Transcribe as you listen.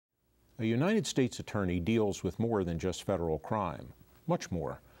A United States attorney deals with more than just federal crime, much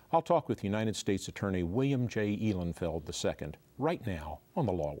more. I'll talk with United States Attorney William J. Ihlenfeld II right now on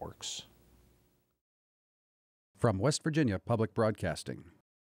The Law Works. From West Virginia Public Broadcasting.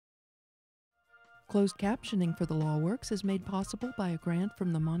 Closed captioning for The Law Works is made possible by a grant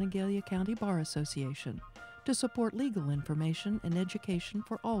from the Monongalia County Bar Association to support legal information and education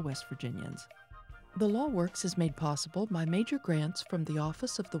for all West Virginians. The Law Works is made possible by major grants from the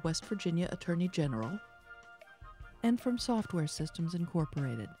Office of the West Virginia Attorney General and from Software Systems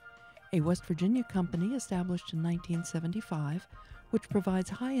Incorporated, a West Virginia company established in 1975 which provides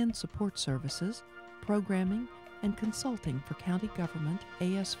high-end support services, programming, and consulting for county government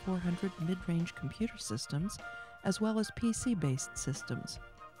AS400 mid-range computer systems, as well as PC-based systems,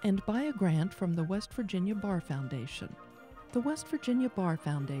 and by a grant from the West Virginia Bar Foundation. The West Virginia Bar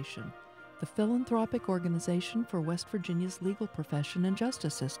Foundation, the philanthropic organization for West Virginia's legal profession and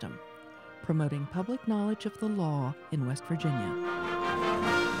justice system, promoting public knowledge of the law in West Virginia.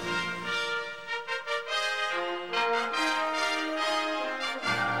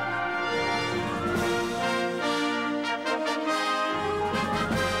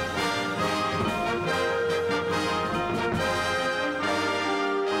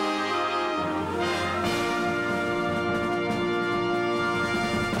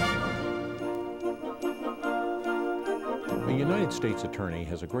 A United States attorney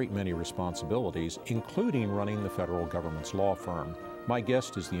has a great many responsibilities, including running the federal government's law firm. My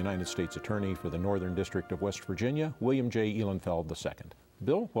guest is the United States Attorney for the Northern District of West Virginia, William J. Ihlenfeld II.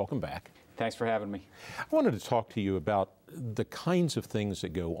 Bill, welcome back. Thanks for having me. I wanted to talk to you about the kinds of things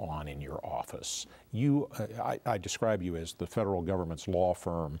that go on in your office. I describe you as the federal government's law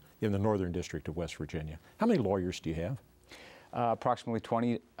firm in the Northern District of West Virginia. How many lawyers do you have? Approximately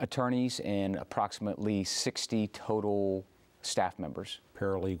 20 attorneys and approximately 60 total staff members.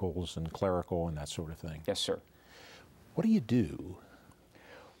 Paralegals and clerical and that sort of thing. Yes, sir. What do you do?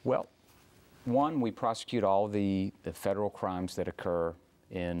 Well, one, we prosecute all the federal crimes that occur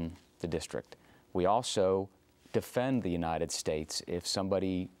in the district. We also defend the United States if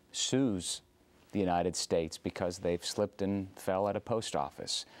somebody sues the United States because they've slipped and fell at a post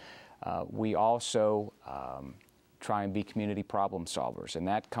office. We also try and be community problem solvers, and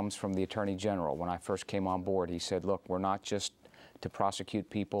that comes from the Attorney General. When I first came on board, he said, look, we're not just to prosecute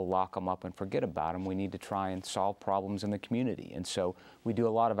people, lock them up and forget about them. We need to try and solve problems in the community. And so we do a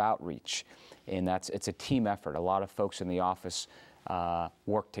lot of outreach, and it's a team effort. A lot of folks in the office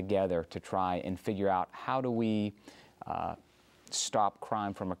work together to try and figure out how do we stop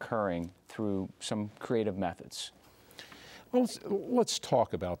crime from occurring through some creative methods. Well, let's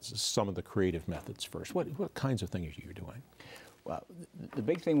talk about some of the creative methods first. What kinds of things are you doing? Well, the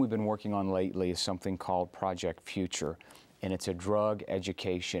big thing we've been working on lately is something called Project Future, and it's a drug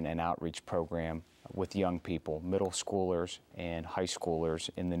education and outreach program with young people, middle schoolers and high schoolers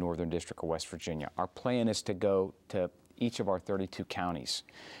in the Northern District of West Virginia. Our plan is to go to each of our 32 counties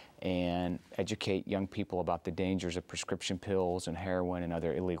and educate young people about the dangers of prescription pills and heroin and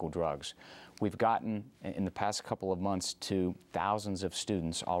other illegal drugs. We've gotten, in the past couple of months, to thousands of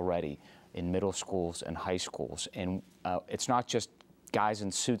students already in middle schools and high schools. And it's not just guys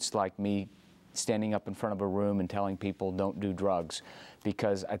in suits like me standing up in front of a room and telling people don't do drugs,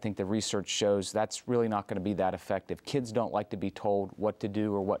 because I think the research shows that's really not going to be that effective. Kids don't like to be told what to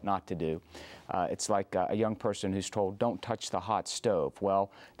do or what not to do. It's like a young person who's told, don't touch the hot stove.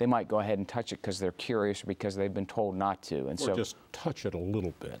 Well, they might go ahead and touch it because they're curious or because they've been told not to. And or just touch it a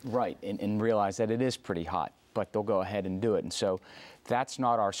little bit. Right, and realize that it is pretty hot, but they'll go ahead and do it. And so that's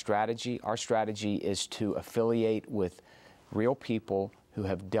not our strategy. Our strategy is to affiliate with real people who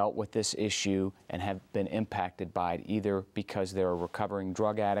have dealt with this issue and have been impacted by it, either because they're a recovering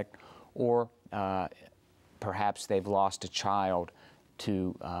drug addict or perhaps they've lost a child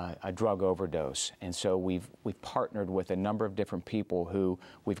to a drug overdose. And so we've partnered with a number of different people who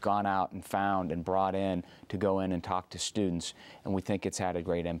we've gone out and found and brought in to go in and talk to students, and we think it's had a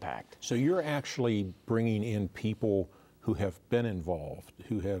great impact. So you're actually bringing in people who have been involved,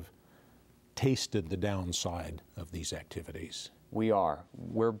 who have tasted the downside of these activities. We are.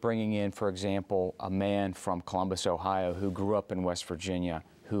 We're bringing in, for example, a man from Columbus, Ohio, who grew up in West Virginia,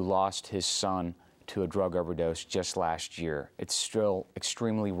 who lost his son to a drug overdose just last year. It's still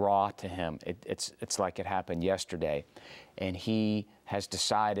extremely raw to him. It's like it happened yesterday. And he has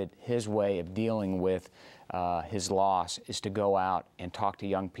decided his way of dealing with his loss is to go out and talk to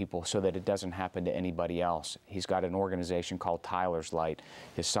young people so that it doesn't happen to anybody else. He's got an organization called Tyler's Light.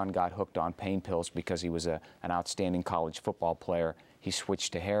 His son got hooked on pain pills because he was an outstanding college football player. He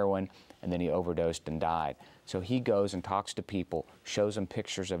switched to heroin, and then he overdosed and died. So he goes and talks to people, shows them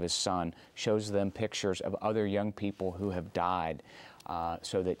pictures of his son, shows them pictures of other young people who have died,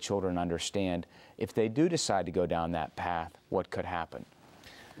 so that children understand if they do decide to go down that path, what could happen.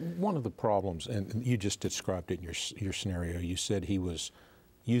 One of the problems, and you just described it in your scenario, you said he was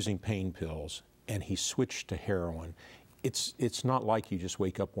using pain pills and he switched to heroin. It's not like you just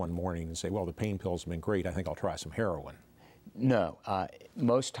wake up one morning and say, well, the pain pills have been great, I think I'll try some heroin. No.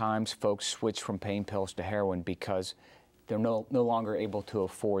 Most times folks switch from pain pills to heroin because they're no longer able to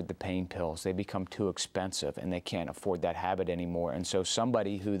afford the pain pills. They become too expensive and they can't afford that habit anymore. And so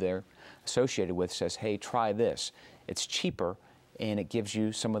somebody who they're associated with says, hey, try this. It's cheaper and it gives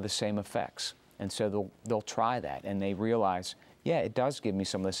you some of the same effects. And so they'll try that and they realize, yeah, it does give me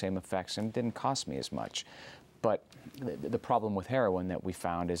some of the same effects and it didn't cost me as much. But the problem with heroin that we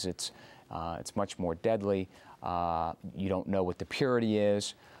found is it's much more deadly. You don't know what the purity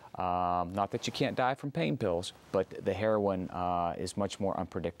is. Not that you can't die from pain pills, but the heroin is much more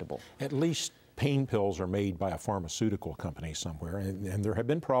unpredictable. At least pain pills are made by a pharmaceutical company somewhere, and there have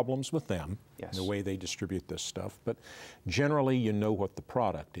been problems with them, yes, the way they distribute this stuff, but generally you know what the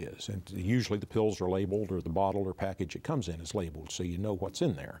product is, and usually the pills are labeled, or the bottle or package it comes in is labeled, so you know what's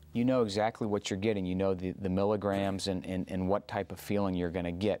in there. You know exactly what you're getting. You know the milligrams and what type of feeling you're going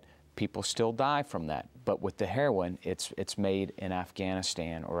to get. People still die from that, but with the heroin, it's made in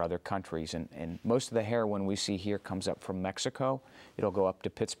Afghanistan or other countries, and most of the heroin we see here comes up from Mexico. It'll go up to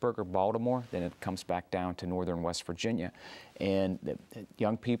Pittsburgh or Baltimore, then it comes back down to northern West Virginia, and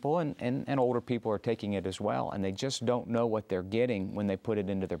young people and older people are taking it as well, and they just don't know what they're getting when they put it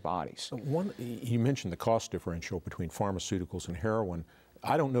into their bodies. You mentioned the cost differential between pharmaceuticals and heroin.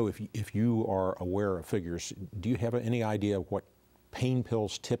 I don't know if you are aware of figures. Do you have any idea of what pain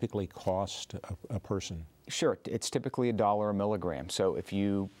pills typically cost a person? Sure, it's typically $1 a milligram. So if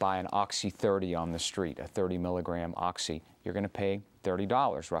you buy an Oxy 30 on the street, a 30 milligram Oxy, you're going to pay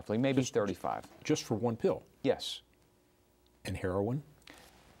 $30 roughly, maybe $35. Just for one pill? Yes. And heroin?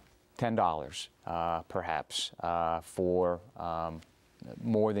 $10 perhaps for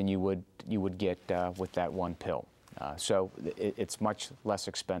more than you would get with that one pill. So it's much less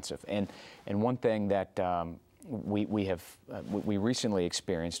expensive. And one thing that we recently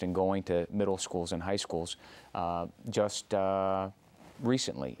experienced in going to middle schools and high schools just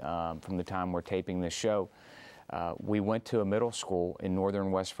recently, from the time we're taping this show, we went to a middle school in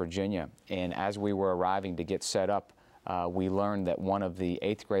northern West Virginia, and as we were arriving to get set up, we learned that one of the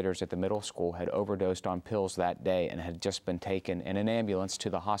 8th graders at the middle school had overdosed on pills that day and had just been taken in an ambulance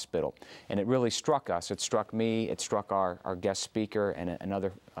to the hospital. And it really struck us. It struck me, it struck our guest speaker and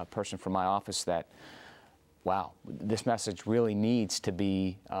another person from my office that, wow, this message really needs to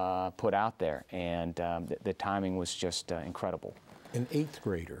be put out there, and the timing was just incredible. An 8th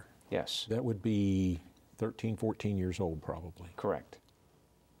grader? Yes. That would be 13, 14 years old probably. Correct.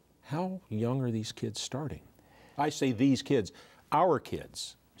 How young are these kids starting? I say these kids, our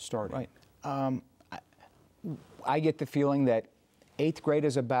kids starting. Right. I get the feeling that 8th grade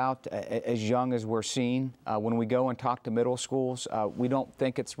is about as young as we're seeing. When we go and talk to middle schools, we don't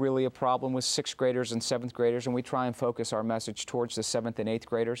think it's really a problem with 6th graders and 7th graders, and we try and focus our message towards the 7th and 8th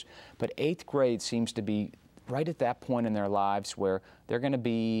graders. But 8th grade seems to be right at that point in their lives where they're going to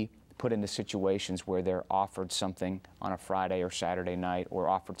be put into situations where they're offered something on a Friday or Saturday night, or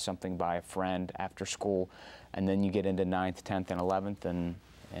offered something by a friend after school, and then you get into 9th, 10th, and 11th,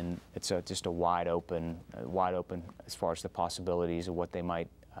 and it's just a wide open as far as the possibilities of what they might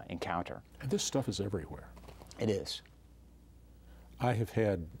encounter. And this stuff is everywhere. It is. I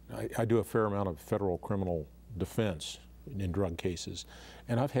do a fair amount of federal criminal defense in drug cases,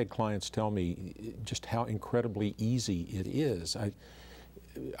 and I've had clients tell me just how incredibly easy it is.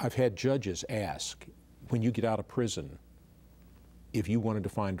 I've had judges ask, when you get out of prison, if you wanted to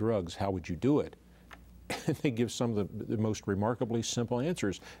find drugs, how would you do it? And they give some of the most remarkably simple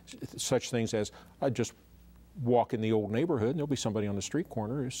answers, such things as, I'd just walk in the old neighborhood and there'll be somebody on the street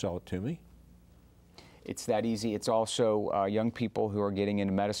corner who sell it to me. It's that easy. It's also young people who are getting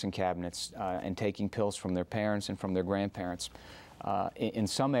into medicine cabinets and taking pills from their parents and from their grandparents. In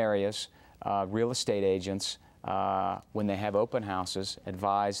some areas, real estate agents, when they have open houses,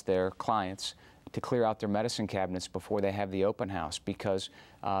 advise their clients to clear out their medicine cabinets before they have the open house, because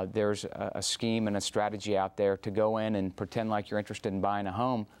there's a scheme and a strategy out there to go in and pretend like you're interested in buying a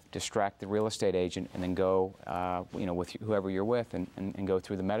home, distract the real estate agent, and then go, with whoever you're with, and go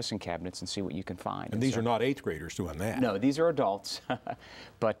through the medicine cabinets and see what you can find. And these are not 8th graders doing that. No, these are adults.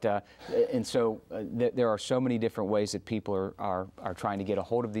 But there are so many different ways that people are trying to get a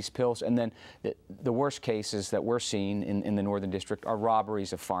hold of these pills. And then the worst cases that we're seeing in the Northern District are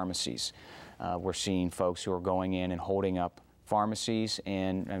robberies of pharmacies. We're seeing folks who are going in and holding up pharmacies,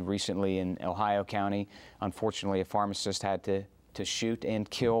 and recently in Ohio County, unfortunately, a pharmacist had to shoot and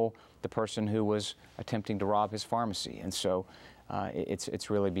kill the person who was attempting to rob his pharmacy. And so it's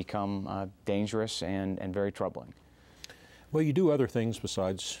really become dangerous and very troubling. Well, you do other things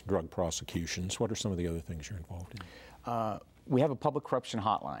besides drug prosecutions. What are some of the other things you're involved in? We have a public corruption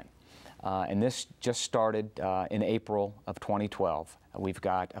hotline. And this just started in April of 2012. We've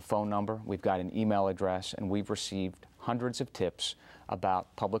got a phone number, we've got an email address, and we've received hundreds of tips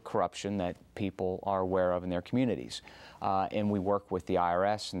about public corruption that people are aware of in their communities. And we work with the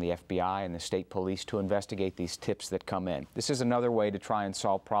IRS and the FBI and the state police to investigate these tips that come in. This is another way to try and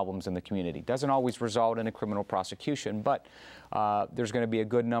solve problems in the community. Doesn't always result in a criminal prosecution, but there's going to be a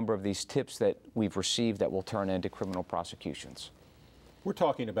good number of these tips that we've received that will turn into criminal prosecutions. We're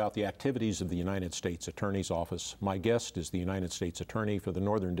talking about the activities of the United States Attorney's Office. My guest is the United States Attorney for the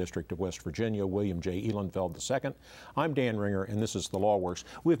Northern District of West Virginia, William J. Ihlenfeld II. I'm Dan Ringer, and this is The Law Works.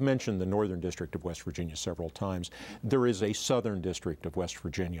 We've mentioned the Northern District of West Virginia several times. There is a Southern District of West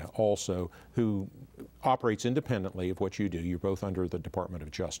Virginia also who operates independently of what you do. You're both under the Department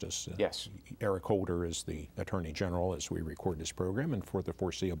of Justice. Yes. Eric Holder is the Attorney General as we record this program and for the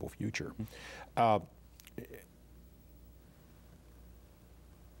foreseeable future.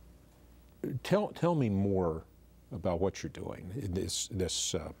 Tell me more about what you're doing, this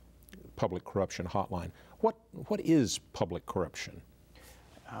public corruption hotline. What is public corruption?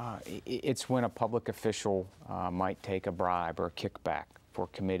 It's when a public official might take a bribe or a kickback for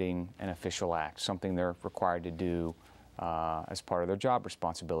committing an official act, something they're required to do as part of their job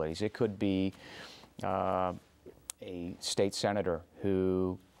responsibilities. It could be a state senator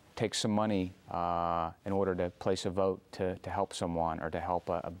who takes some money in order to place a vote to help someone or to help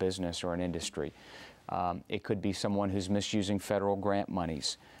a business or an industry. It could be someone who's misusing federal grant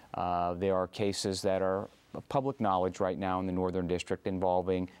monies. There are cases that are public knowledge right now in the Northern District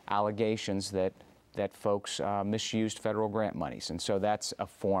involving allegations that folks misused federal grant monies, and so that's a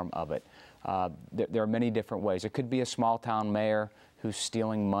form of it. There are many different ways. It could be a small town mayor who's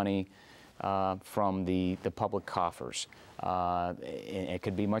stealing money from the public coffers. It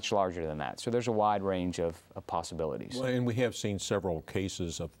could be much larger than that. So there's a wide range of possibilities. Well, and we have seen several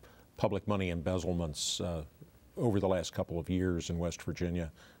cases of public money embezzlements over the last couple of years in West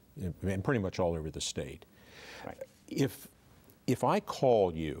Virginia and pretty much all over the state. Right. If I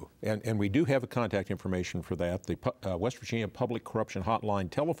call you, and we do have the contact information for that, the West Virginia Public Corruption Hotline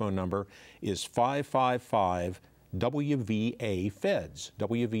telephone number is 555 WVA-FEDS,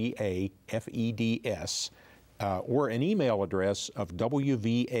 WVA-FEDS, or an email address of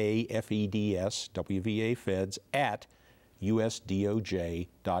WVA-FEDS, WVA-FEDS at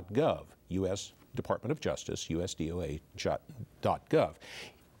USDOJ.gov, U.S. Department of Justice, USDOJ.gov.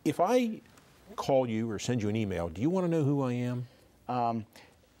 If I call you or send you an email, do you want to know who I am?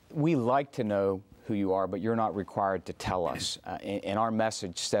 We like to know who you are, but you're not required to tell us. And our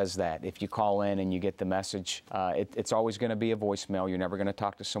message says that. If you call in and you get the message, it's always going to be a voicemail. You're never going to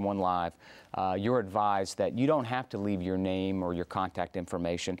talk to someone live. You're advised that you don't have to leave your name or your contact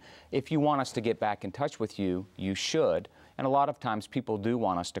information. If you want us to get back in touch with you, you should. And a lot of times people do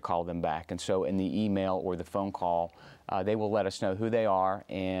want us to call them back. And so in the email or the phone call, they will let us know who they are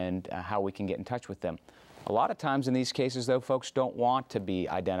and how we can get in touch with them. A lot of times in these cases, though, folks don't want to be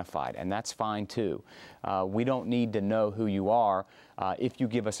identified, and that's fine, too. We don't need to know who you are if you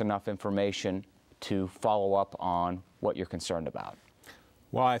give us enough information to follow up on what you're concerned about.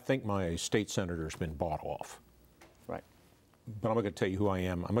 Well, I think my state senator's been bought off. Right. But I'm not going to tell you who I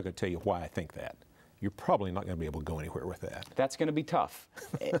am. I'm not going to tell you why I think that. You're probably not going to be able to go anywhere with that. That's going to be tough.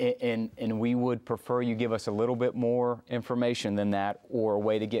 and we would prefer you give us a little bit more information than that, or a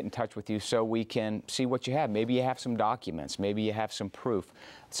way to get in touch with you so we can see what you have. Maybe you have some documents. Maybe you have some proof.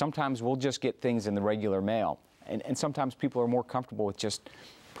 Sometimes we'll just get things in the regular mail. And sometimes people are more comfortable with just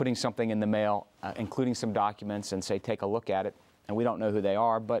putting something in the mail, including some documents, and say, take a look at it. And we don't know who they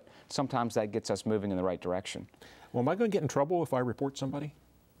are, but sometimes that gets us moving in the right direction. Well, am I going to get in trouble if I report somebody?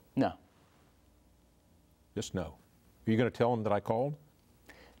 No. Just no. Are you going to tell them that I called?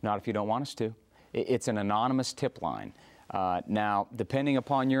 Not if you don't want us to. It's an anonymous tip line. Now, depending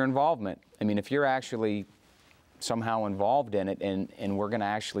upon your involvement, I mean, if you're actually somehow involved in it and we're going to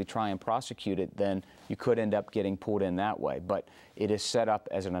actually try and prosecute it, then you could end up getting pulled in that way. But it is set up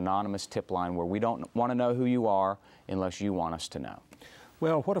as an anonymous tip line where we don't want to know who you are unless you want us to know.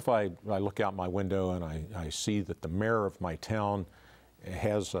 Well, what if I look out my window and I see that the mayor of my town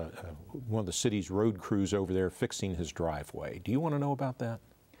has one of the city's road crews over there fixing his driveway? Do you want to know about that?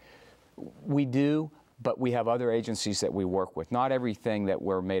 We do, but we have other agencies that we work with. Not everything that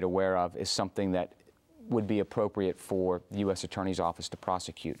we're made aware of is something that would be appropriate for the U.S. Attorney's Office to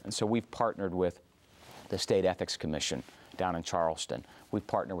prosecute. And so we've partnered with the State Ethics Commission down in Charleston. We've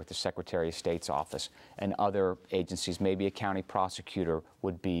partnered with the Secretary of State's office and other agencies. Maybe a county prosecutor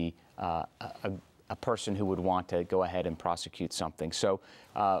would be a person who would want to go ahead and prosecute something. So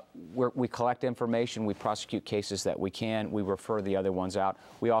we collect information, we prosecute cases that we can, we refer the other ones out.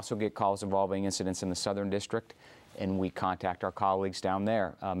 We also get calls involving incidents in the Southern District, and we contact our colleagues down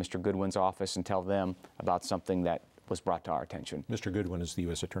there, Mr. Goodwin's office, and tell them about something that was brought to our attention. Mr. Goodwin is the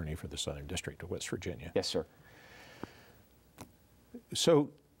U.S. Attorney for the Southern District of West Virginia. Yes, sir. So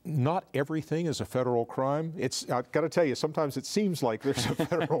not everything is a federal crime. I've got to tell you, sometimes it seems like there's a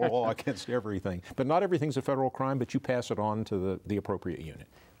federal law against everything. But not everything's a federal crime, but you pass it on to the appropriate unit.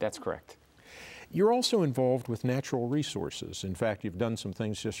 That's correct. You're also involved with natural resources. In fact, you've done some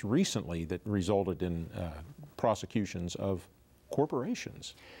things just recently that resulted in prosecutions of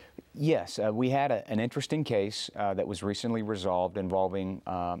corporations. Yes, we had an interesting case that was recently resolved involving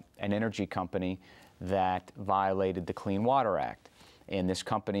an energy company that violated the Clean Water Act. And this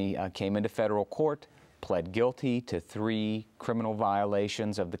company came into federal court, pled guilty to 3 criminal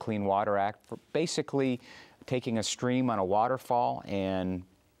violations of the Clean Water Act for basically taking a stream on a waterfall and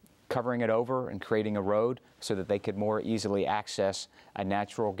covering it over and creating a road so that they could more easily access a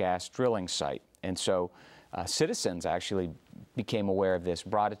natural gas drilling site. And so citizens actually became aware of this,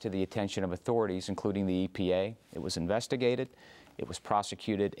 brought it to the attention of authorities, including the EPA. It was investigated, it was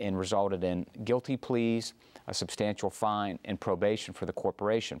prosecuted, and resulted in guilty pleas, a substantial fine, and probation for the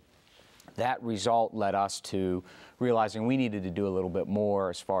corporation. That result led us to realizing we needed to do a little bit more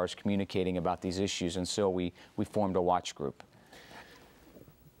as far as communicating about these issues, and so we formed a watch group.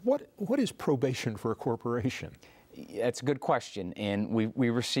 What is probation for a corporation? That's a good question, and we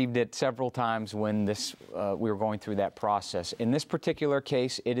received it several times when we were going through that process. In this particular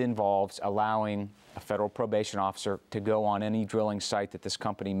case, it involves allowing a federal probation officer to go on any drilling site that this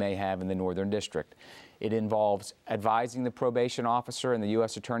company may have in the Northern District. It involves advising the probation officer and the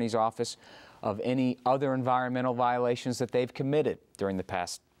U.S. Attorney's Office of any other environmental violations that they've committed during the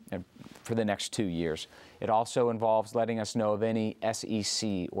past, for the next 2 years. It also involves letting us know of any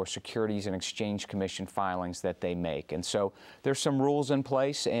SEC or Securities and Exchange Commission filings that they make. And so there's some rules in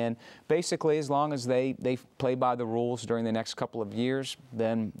place, and basically as long as they play by the rules during the next couple of years,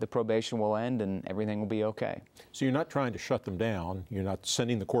 then the probation will end and everything will be okay. So you're not trying to shut them down, you're not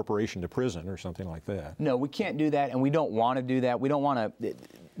sending the corporation to prison or something like that? No, we can't do that, and we don't want to do that. We don't want to.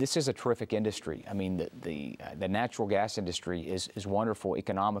 This is a terrific industry. I mean, the natural gas industry is wonderful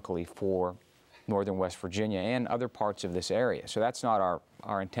economically for northern West Virginia and other parts of this area. So that's not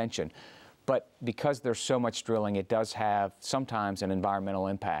our intention. But because there's so much drilling, it does have sometimes an environmental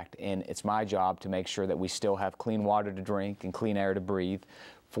impact, and it's my job to make sure that we still have clean water to drink and clean air to breathe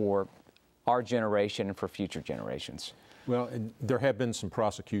for our generation and for future generations. Well, there have been some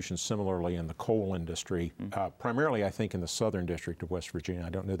prosecutions similarly in the coal industry, primarily I think in the Southern District of West Virginia. I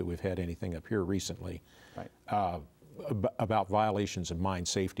don't know that we've had anything up here recently. Right. About violations of mine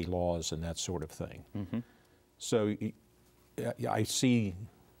safety laws and that sort of thing. So I see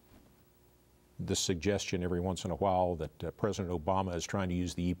the suggestion every once in a while that President Obama is trying to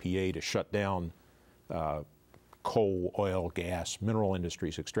use the EPA to shut down coal, oil, gas, mineral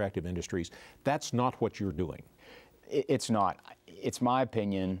industries, extractive industries. That's not what you're doing. It's not. It's my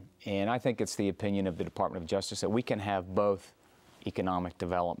opinion, and I think it's the opinion of the Department of Justice, that we can have both economic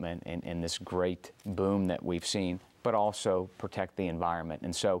development and this great boom that we've seen, but also protect the environment.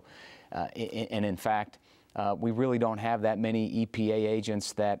 And so, and in fact, we really don't have that many EPA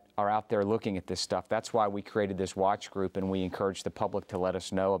agents that are out there looking at this stuff. That's why we created this watch group, and we encourage the public to let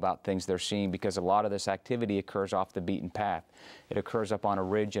us know about things they're seeing, because a lot of this activity occurs off the beaten path. It occurs up on a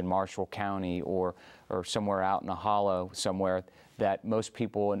ridge in Marshall County or somewhere out in a hollow somewhere that most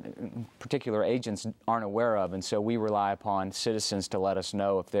people, in particular agents, aren't aware of. And so we rely upon citizens to let us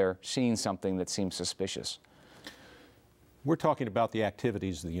know if they're seeing something that seems suspicious. We're talking about the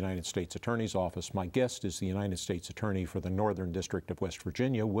activities of the United States Attorney's Office. My guest is the United States Attorney for the Northern District of West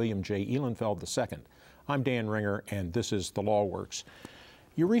Virginia, William J. Ihlenfeld II. I'm Dan Ringer, and this is The Law Works.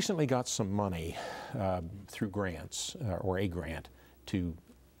 You recently got some money through grants, or a grant, to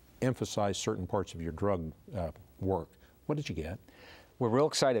emphasize certain parts of your drug work. What did you get? We're real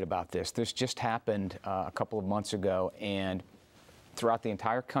excited about this. This just happened a couple of months ago, and throughout the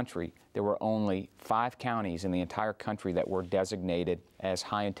entire country, there were only 5 counties in the entire country that were designated as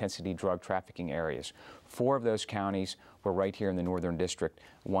high-intensity drug trafficking areas. 4 of those counties were right here in the Northern District.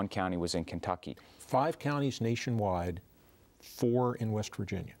 1 county was in Kentucky. 5 counties nationwide, 4 in West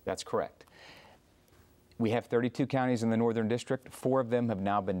Virginia. That's correct. We have 32 counties in the Northern District. 4 of them have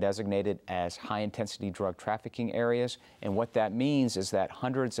now been designated as high-intensity drug trafficking areas. And what that means is that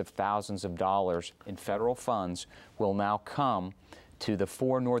hundreds of thousands of dollars in federal funds will now come to the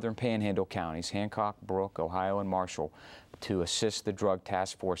 4 northern panhandle counties, Hancock, Brooke, Ohio, and Marshall, to assist the drug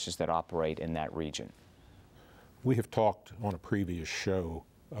task forces that operate in that region. We have talked on a previous show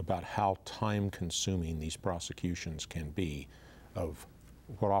about how time-consuming these prosecutions can be of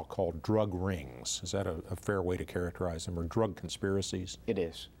what I'll call drug rings. Is that a fair way to characterize them, or drug conspiracies? It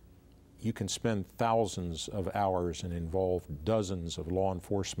is. You can spend thousands of hours and involve dozens of law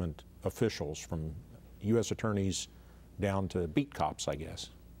enforcement officials, from U.S. attorneys down to beat cops, I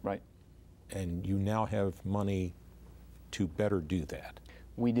guess. Right. And you now have money to better do that.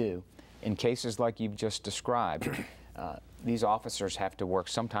 We do. In cases like you've just described, these officers have to work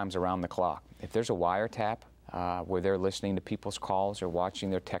sometimes around the clock. If there's a wiretap where they're listening to people's calls or watching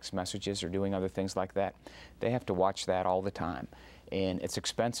their text messages or doing other things like that, they have to watch that all the time. And it's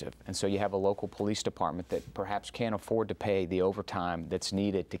expensive. And so you have a local police department that perhaps can't afford to pay the overtime that's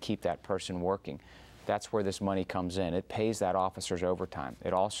needed to keep that person working. That's where this money comes in. It pays that officer's overtime.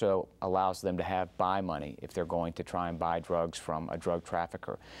 It also allows them to have buy money if they're going to try and buy drugs from a drug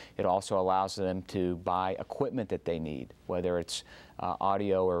trafficker. It also allows them to buy equipment that they need, whether it's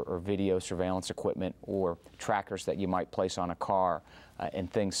audio or video surveillance equipment or trackers that you might place on a car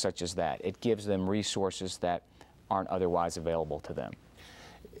and things such as that. It gives them resources that aren't otherwise available to them.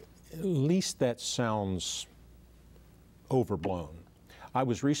 At least that sounds overblown. I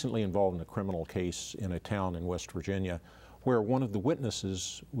was recently involved in a criminal case in a town in West Virginia where one of the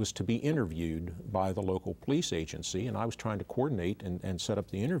witnesses was to be interviewed by the local police agency, and I was trying to coordinate and set up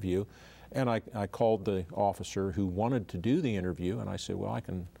the interview, and I called the officer who wanted to do the interview, and I said, well, I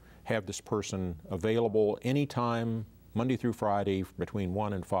can have this person available anytime, Monday through Friday, between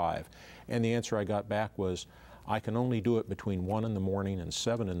 1 and 5. And the answer I got back was, I can only do it between 1 in the morning and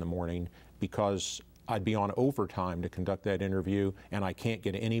 7 in the morning because I'd be on overtime to conduct that interview, and I can't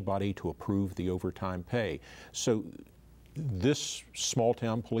get anybody to approve the overtime pay. So this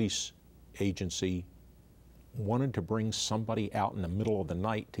small-town police agency wanted to bring somebody out in the middle of the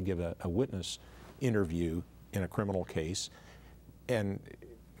night to give a witness interview in a criminal case. And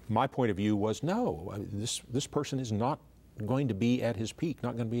my point of view was, no, this person is not going to be at his peak,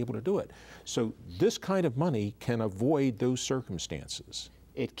 not going to be able to do it. So this kind of money can avoid those circumstances.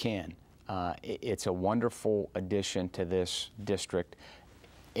 It can. It's a wonderful addition to this district.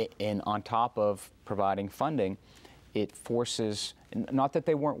 And on top of providing funding, it forces, not that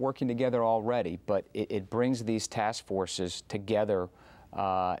they weren't working together already, but it brings these task forces together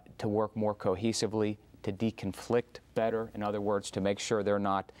to work more cohesively, to deconflict better. In other words, to make sure they're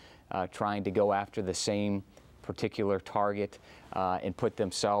not trying to go after the same particular target and put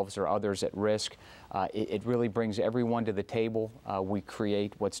themselves or others at risk. It really brings everyone to the table. We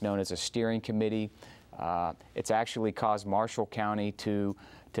create what's known as a steering committee. It's actually caused Marshall County to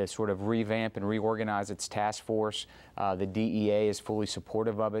sort of revamp and reorganize its task force. The DEA is fully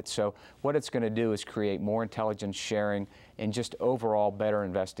supportive of it. So what it's going to do is create more intelligence sharing and just overall better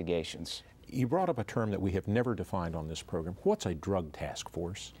investigations. You brought up a term that we have never defined on this program. What's a drug task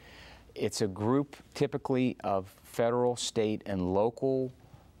force? It's a group typically of federal, state, and local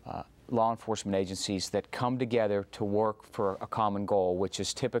law enforcement agencies that come together to work for a common goal, which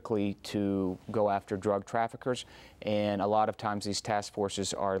is typically to go after drug traffickers. And a lot of times these task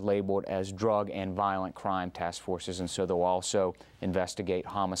forces are labeled as drug and violent crime task forces, and so they'll also investigate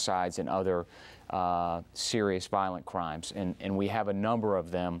homicides and other serious violent crimes. And we have a number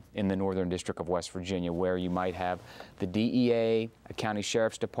of them in the Northern District of West Virginia, where you might have the DEA, a county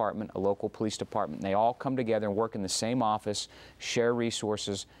sheriff's department, a local police department. They all come together and work in the same office, share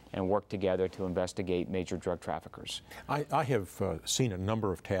resources, and work together to investigate major drug traffickers. I have seen a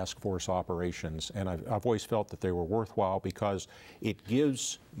number of task force operations, and I've always felt that they were worthwhile because it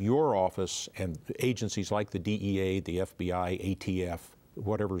gives your office and agencies like the DEA, the FBI, ATF,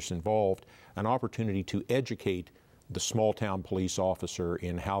 whatever's involved, an opportunity to educate the small-town police officer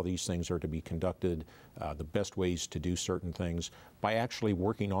in how these things are to be conducted, the best ways to do certain things, by actually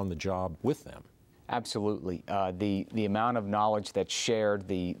working on the job with them. Absolutely. The amount of knowledge that's shared,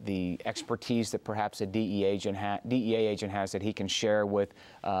 the expertise that perhaps a DEA agent has that he can share with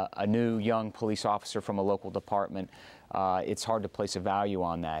a new young police officer from a local department, it's hard to place a value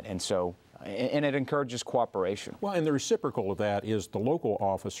on that. And so, and it encourages cooperation. Well, and the reciprocal of that is the local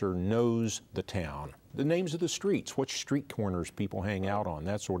officer knows the town, the names of the streets, which street corners people hang out on,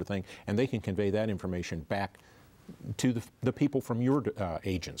 that sort of thing, and they can convey that information back to the people from your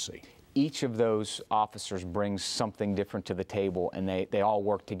agency. Each of those officers brings something different to the table, and they all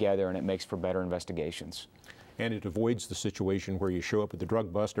work together, and it makes for better investigations. And it avoids the situation where you show up at the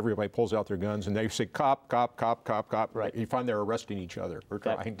drug bust, everybody pulls out their guns, and they say, cop, cop, cop, cop, cop. Right. You find they're arresting each other, or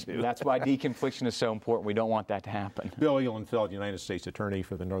trying to. That's why deconfliction is so important. We don't want that to happen. Bill Ihlenfeld, United States Attorney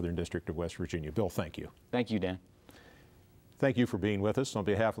for the Northern District of West Virginia. Bill, thank you. Thank you, Dan. Thank you for being with us. On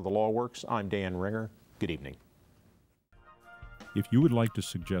behalf of the Law Works, I'm Dan Ringer. Good evening. If you would like to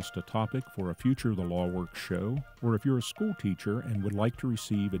suggest a topic for a future The Law Works show, or if you're a school teacher and would like to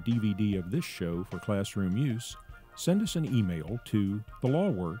receive a DVD of this show for classroom use, send us an email to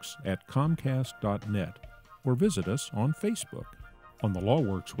thelawworks@comcast.net or visit us on Facebook. On the Law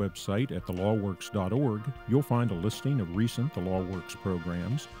Works website at thelawworks.org, you'll find a listing of recent The Law Works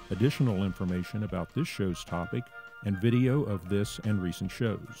programs, additional information about this show's topic, and video of this and recent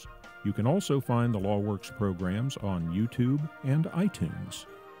shows. You can also find the Law Works programs on YouTube and iTunes.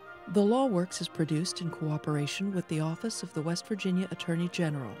 The Law Works is produced in cooperation with the Office of the West Virginia Attorney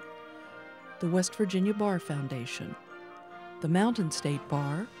General, the West Virginia Bar Foundation, the Mountain State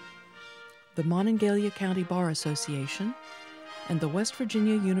Bar, the Monongalia County Bar Association, and the West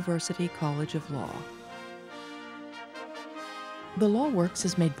Virginia University College of Law. The Law Works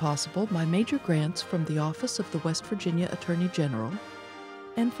is made possible by major grants from the Office of the West Virginia Attorney General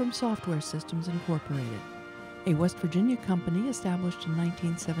and from Software Systems Incorporated, a West Virginia company established in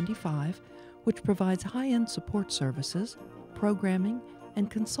 1975, which provides high-end support services, programming, and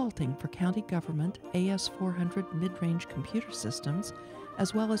consulting for county government AS400 mid-range computer systems,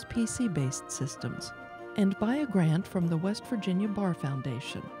 as well as PC-based systems, and by a grant from the West Virginia Bar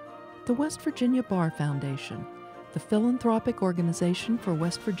Foundation. The West Virginia Bar Foundation, the philanthropic organization for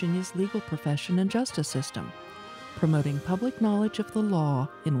West Virginia's legal profession and justice system, promoting public knowledge of the law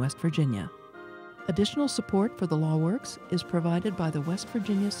in West Virginia. Additional support for the Law Works is provided by the West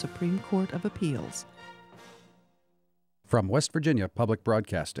Virginia Supreme Court of Appeals. From West Virginia Public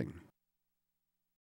Broadcasting.